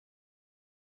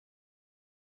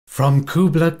From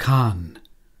Kubla Khan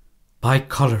by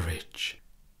Coleridge.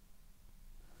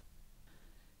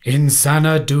 In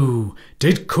Xanadu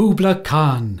did Kubla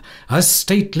Khan a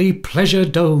stately pleasure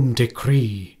dome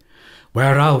decree,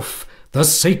 where Alph, the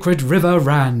sacred river,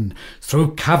 ran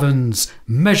through caverns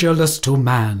measureless to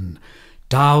man,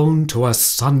 down to a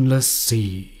sunless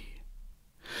sea.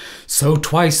 So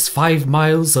twice 5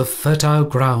 miles of fertile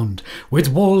ground, with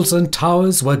walls and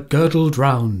towers, were girdled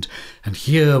round, and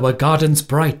here were gardens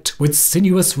bright with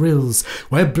sinuous rills,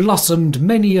 where blossomed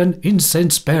many an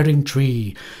incense-bearing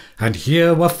tree, and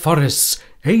here were forests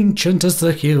ancient as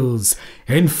the hills,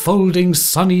 enfolding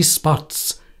sunny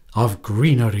spots of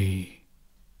greenery.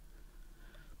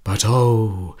 But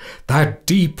oh, that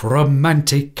deep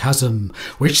romantic chasm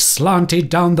which slanted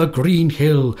down the green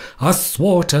hill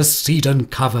athwart a cedarn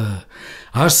cover,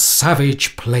 a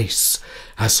savage place,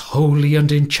 as holy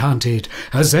and enchanted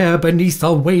as e'er beneath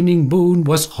a waning moon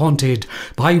was haunted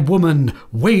by woman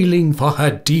wailing for her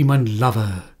demon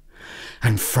lover.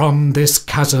 And from this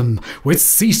chasm, with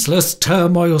ceaseless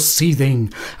turmoil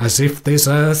seething, as if this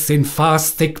earth in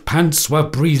fast thick pants were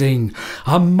breathing,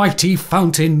 a mighty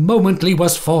fountain momently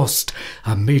was forced,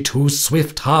 amid whose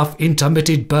swift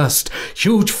half-intermitted burst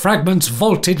huge fragments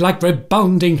vaulted like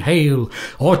rebounding hail,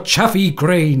 or chaffy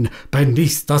grain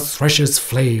beneath the thresher's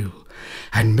flail.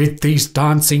 And mid these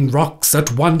dancing rocks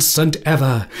at once and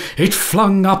ever it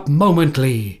flung up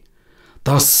momently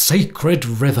the sacred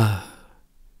river.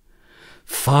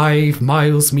 5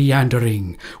 miles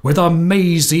meandering, with a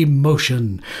mazy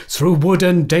motion, through wood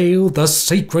and dale the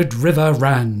sacred river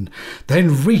ran,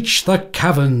 then reached the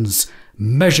caverns,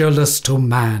 measureless to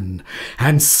man,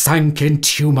 and sank in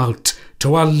tumult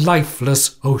to a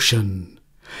lifeless ocean.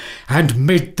 And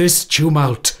mid this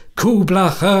tumult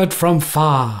Kubla heard from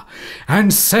far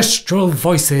ancestral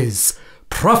voices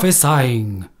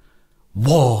prophesying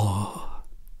war.